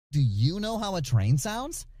Do you know how a train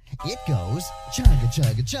sounds? It goes chugga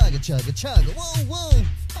chugga chugga chugga chugga. Whoa, whoa.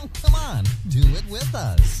 Oh, come on. Do it with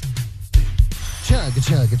us. Chugga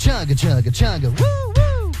chugga chugga chugga chugga. Woo,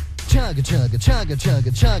 woo. Chugga chugga chugga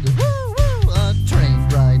chugga chugga. Woo, woo. A train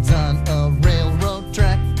rides on a railroad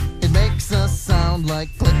track. It makes a sound like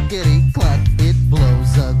clickety-clack. It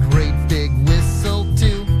blows a great big whistle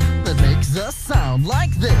too that makes a sound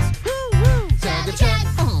like this. Woo, woo. Chugga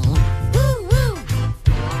chugga.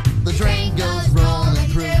 The train goes rolling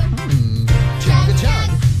through. Chugga chug,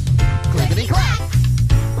 clickety clack.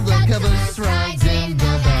 The caboose rides in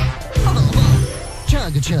the back.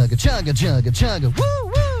 Chugga chugga chugga chugga chugga.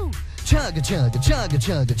 Woo woo. Chugga chugga chugga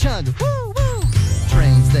chugga chugga. Woo woo.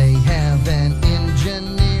 Trains, they have an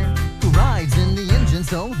engineer who rides in the engine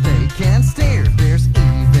so they can steer. There's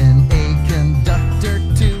even a conductor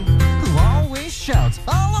too who always shouts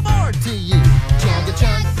all aboard to you. Chugga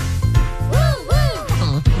chug.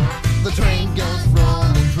 The train goes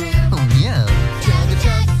rolling through. Oh yeah. Chugga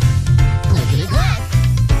chug, clickety clack.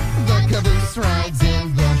 The caboose rides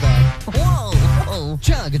in the back. Whoa, whoa.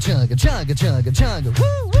 Chugga chugga chugga chugga chugga.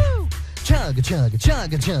 Woo woo. Chugga chugga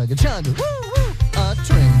chugga chugga chugga. Woo woo. A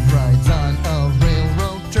train rides on a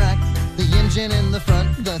railroad track. The engine in the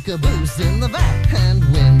front, the caboose in the back. And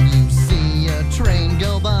when you see a train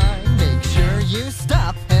go by, make sure you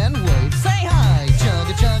stop and wave. Say hi.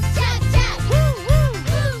 Chugga chug.